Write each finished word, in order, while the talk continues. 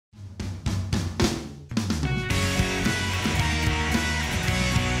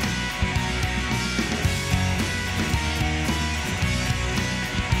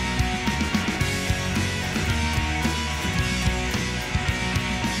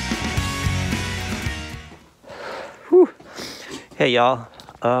Hey y'all,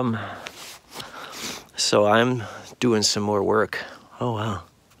 so I'm doing some more work. Oh wow,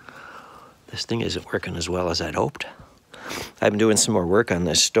 this thing isn't working as well as I'd hoped. I've been doing some more work on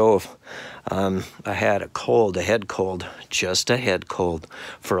this stove. I had a head cold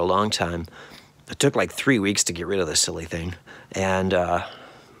for a long time. It took like 3 weeks to get rid of this silly thing. And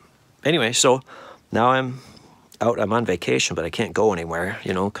anyway, so now I'm on vacation, but I can't go anywhere,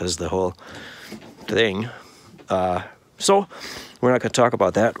 you know, because the whole thing. So we're not going to talk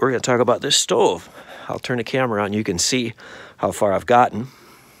about that. We're going to talk about this stove. I'll turn the camera on. You can see how far I've gotten.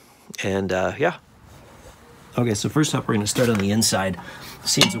 And yeah. Okay, so first up, we're going to start on the inside.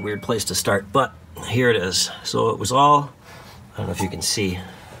 Seems a weird place to start, but here it is. So it was all, I don't know if you can see,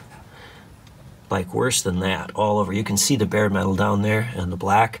 like worse than that, all over. You can see the bare metal down there and the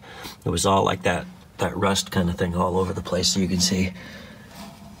black. It was all like that rust kind of thing all over the place, so you can see.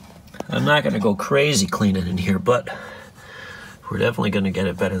 I'm not going to go crazy cleaning in here, but we're definitely going to get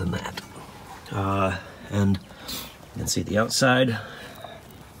it better than that. And you can see the outside.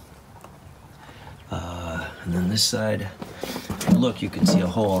 And then this side. Look, you can see a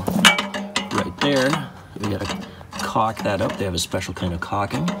hole right there. We got to caulk that up. They have a special kind of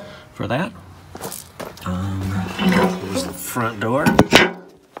caulking for that. Here's the front door.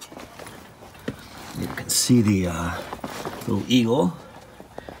 You can see the little eagle.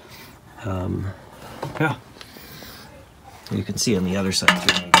 Yeah. You can see on the other side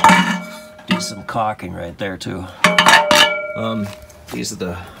too. Do some caulking right there too. These are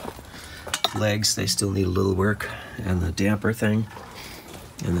the legs. They still need a little work, and the damper thing,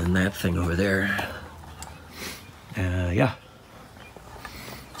 and then that thing over there. Yeah.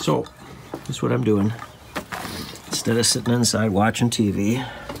 So that's what I'm doing. Instead of sitting inside watching TV,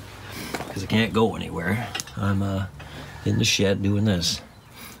 because I can't go anywhere, I'm in the shed doing this.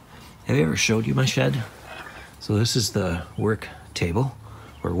 Have I ever showed you my shed? So this is the work table,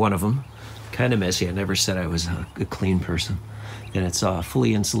 or one of them. Kind of messy. I never said I was a clean person. And it's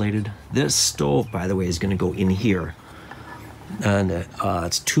fully insulated. This stove, by the way, is going to go in here. And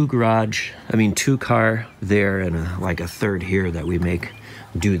it's two car there, and like a third here that we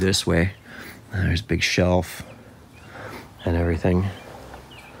do this way. And there's a big shelf and everything.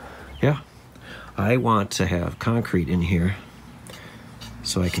 Yeah. I want to have concrete in here,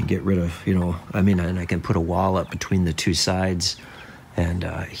 so I can get rid of, you know, and I can put a wall up between the two sides and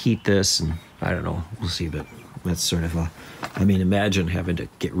heat this, and I don't know, we'll see, but that's sort of imagine having to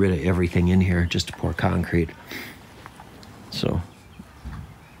get rid of everything in here just to pour concrete. So,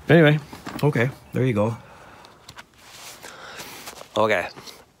 anyway, okay, there you go. Okay,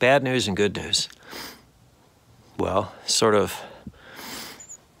 bad news and good news. Well, sort of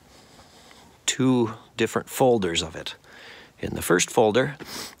two different folders of it. In the first folder,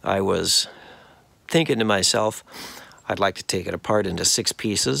 I was thinking to myself, I'd like to take it apart into 6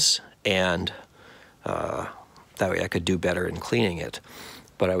 pieces, and that way I could do better in cleaning it.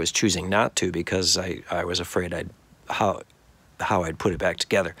 But I was choosing not to because I was afraid how I'd put it back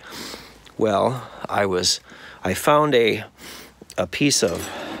together. Well, I found a piece of,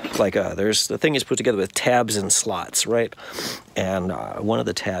 like, the thing is put together with tabs and slots, right? And one of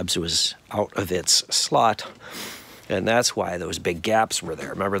the tabs was out of its slot. And that's why those big gaps were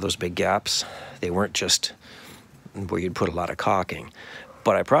there. Remember those big gaps? They weren't just where you'd put a lot of caulking.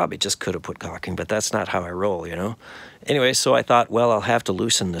 But I probably just could have put caulking, but that's not how I roll, you know? Anyway, so I thought, well, I'll have to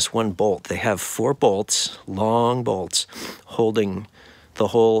loosen this one bolt. They have 4 bolts, long bolts, holding the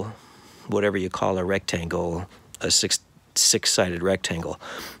whole, whatever you call a rectangle, a six-sided rectangle.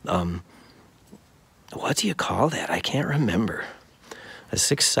 What do you call that? I can't remember. A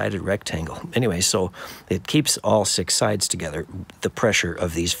 6-sided rectangle. Anyway, so it keeps all 6 sides together, the pressure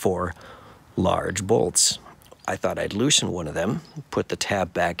of these 4 large bolts. I thought I'd loosen one of them, put the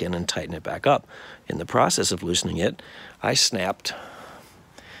tab back in and tighten it back up. In the process of loosening it, I snapped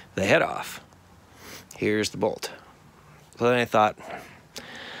the head off. Here's the bolt. So then I thought,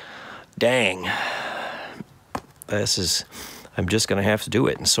 dang, I'm just gonna have to do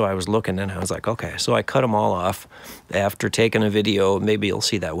it. And so I was looking and I was like, okay. So I cut them all off after taking a video, maybe you'll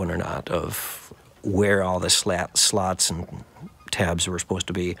see that one or not, of where all the slots and tabs were supposed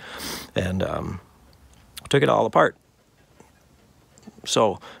to be. And took it all apart.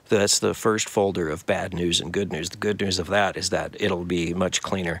 So that's the first folder of bad news and good news. The good news of that is that it'll be much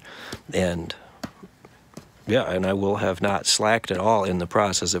cleaner. And yeah, and I will have not slacked at all in the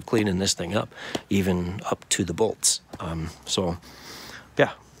process of cleaning this thing up, even up to the bolts. So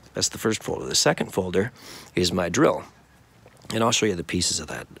yeah, that's the first folder. The second folder is my drill. And I'll show you the pieces of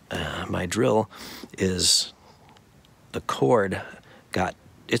that. My drill is, the cord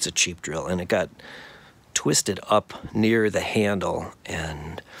it's a cheap drill, and it got twisted up near the handle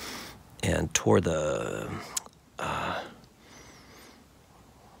and tore the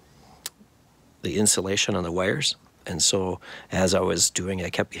insulation on the wires. And so as I was doing,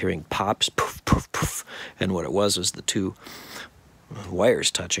 I kept hearing pops, poof, poof, poof. And what it was the two wires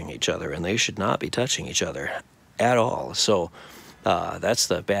touching each other, and they should not be touching each other at all. So that's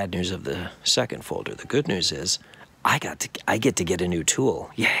the bad news of the second folder. The good news is I get to get a new tool.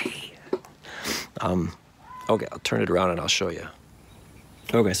 Yay! Okay, I'll turn it around and I'll show you.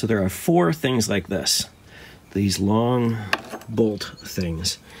 Okay, so there are 4 things like this. These long bolt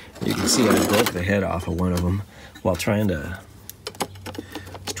things. You can see I broke the head off of one of them while trying to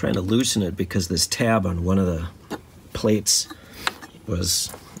loosen it, because this tab on one of the plates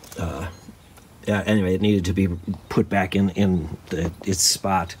was yeah, anyway, it needed to be put back in its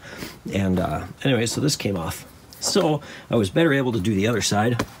spot. And anyway, so this came off. So I was better able to do the other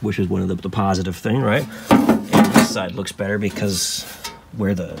side, which is one of the positive thing, right? And this side looks better because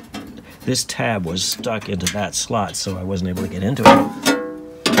where this tab was stuck into that slot, so I wasn't able to get into it.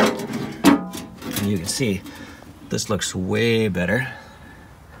 And you can see this looks way better.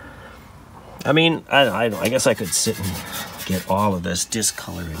 I mean, I guess I could sit and get all of this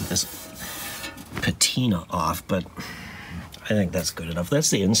discoloring, this patina off, but I think that's good enough.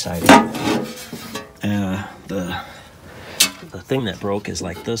 That's the inside. The thing that broke is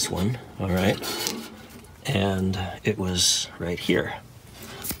like this one, all right? And it was right here.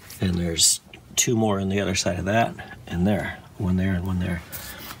 And there's 2 more on the other side of that, and there. One there and one there.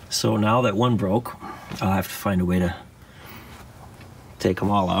 So now that one broke, I'll have to find a way to take them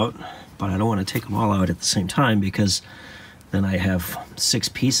all out. But I don't want to take them all out at the same time, because then I have 6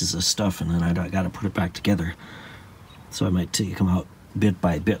 pieces of stuff, and then I got to put it back together. So I might take them out bit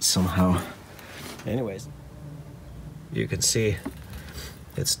by bit somehow. Anyways, you can see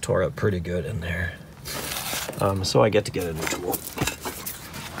it's tore up pretty good in there. So I get to get a new tool.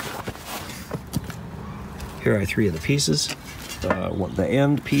 Here are 3 of the pieces. The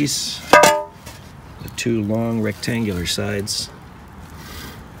end piece, the 2 long rectangular sides,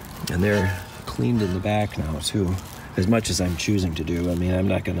 and they're cleaned in the back now too, as much as I'm choosing to do. I mean, I'm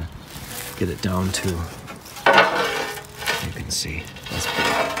not gonna get it down to, you can see, that's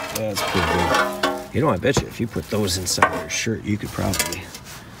pretty good. You know, I bet you if you put those inside your shirt, you could probably,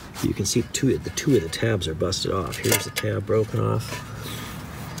 you can see the two of the tabs are busted off. Here's the tab broken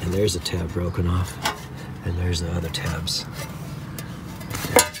off, and there's a tab broken off, and there's the other tabs.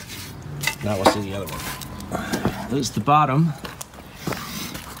 Now we'll see the other one. There's the bottom.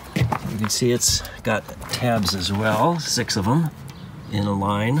 You can see it's got tabs as well, 6 of them in a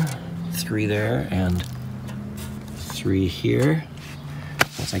line, 3 there and 3 here.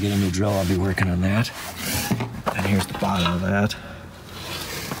 Once I get a new drill, I'll be working on that. And here's the bottom of that.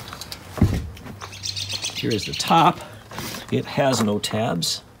 Here's the top. It has no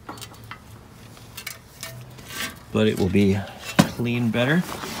tabs, but it will be clean better.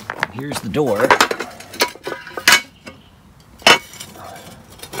 And here's the door. You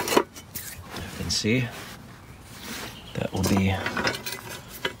can see that will be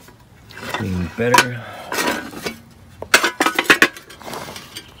clean better.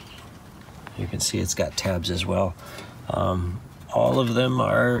 You can see it's got tabs as well. All of them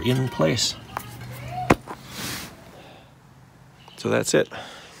are in place. So that's it.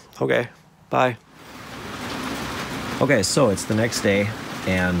 Okay, bye. Okay, so it's the next day,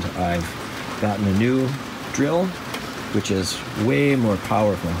 and I've gotten a new drill, which is way more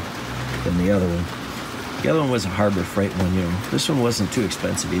powerful than the other one. The other one was a Harbor Freight one, you know. This one wasn't too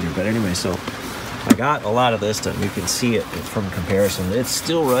expensive either, but anyway, so I got a lot of this done. You can see it from comparison. It's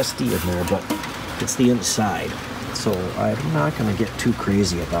still rusty in there, but it's the inside. So I'm not gonna get too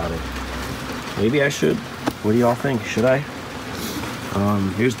crazy about it. Maybe I should. What do y'all think? Should I?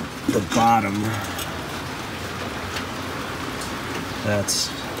 Here's the bottom. That's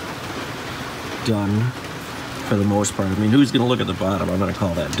done for the most part. I mean, who's gonna look at the bottom? I'm gonna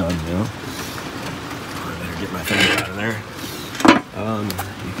call that done, you know? I better get my finger out of there.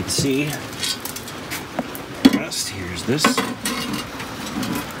 You can see the rest. Here's this.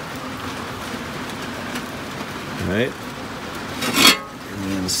 All right. And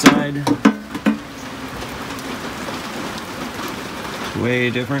the inside.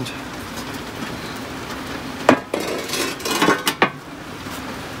 Way different.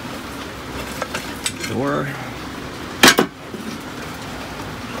 Door.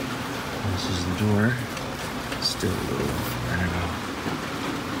 This is the door. Still a little, I don't know.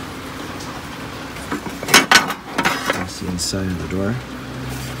 That's the inside of the door.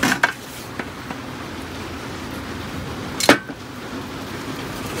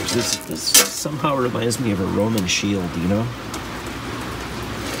 This somehow reminds me of a Roman shield, you know?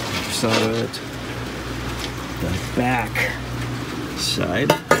 Saw it. The back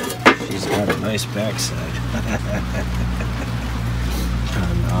side. She's got a nice back side.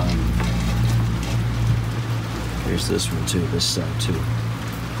 And here's this one too, this side too.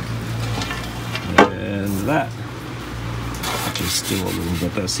 And that, which is still a little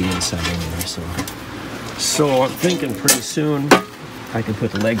bit, that's the inside anyway, so I'm thinking pretty soon I can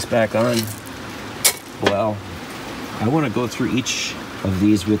put the legs back on. Well, I want to go through each of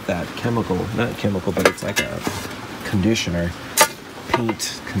these with that chemical, not chemical, but it's like a conditioner,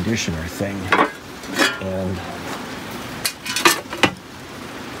 paint conditioner thing,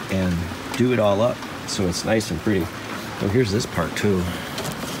 and do it all up so it's nice and pretty. Oh, here's this part too.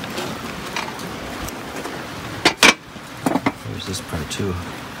 Here's this part too.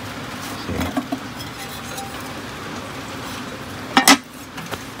 See?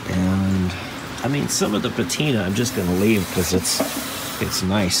 And I mean, some of the patina I'm just gonna leave because it's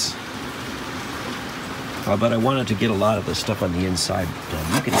nice. But I wanted to get a lot of the stuff on the inside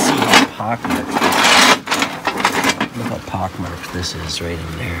done. You can see how pockmarked. Look how pockmarked this is right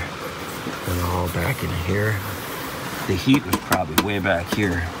in there, and all back in here. The heat was probably way back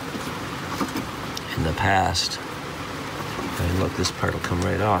here in the past. And look, this part will come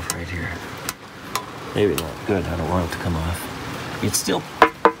right off right here. Maybe not good. I don't want it to come off. It's still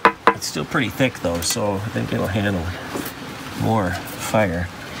pretty thick though, so I think it'll handle more fire.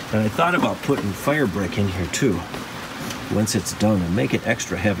 And I thought about putting fire brick in here too once it's done, and make it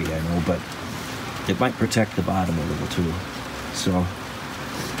extra heavy, I know, but it might protect the bottom a little too. So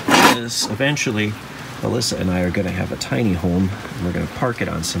this, eventually Alyssa and I are going to have a tiny home, and we're going to park it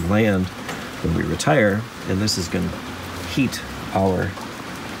on some land when we retire, and this is going to heat our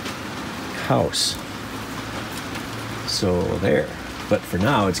house. So there. But for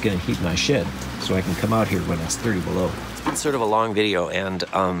now, it's going to heat my shed, so I can come out here when it's 30 below. It's sort of a long video, and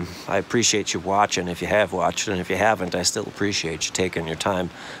I appreciate you watching if you have watched, and if you haven't, I still appreciate you taking your time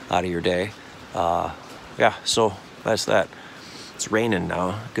out of your day. Yeah, so that's that. It's raining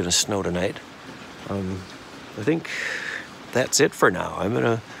now. Gonna snow tonight. I think that's it for now. I'm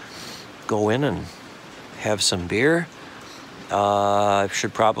gonna go in and have some beer. I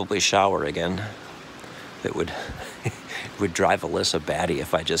should probably shower again. It would would drive Alyssa batty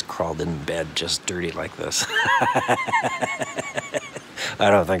if I just crawled in bed just dirty like this. I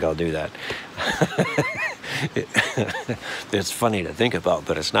don't think I'll do that. It's funny to think about,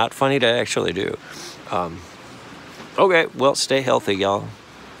 but it's not funny to actually do. Okay, well, stay healthy, y'all.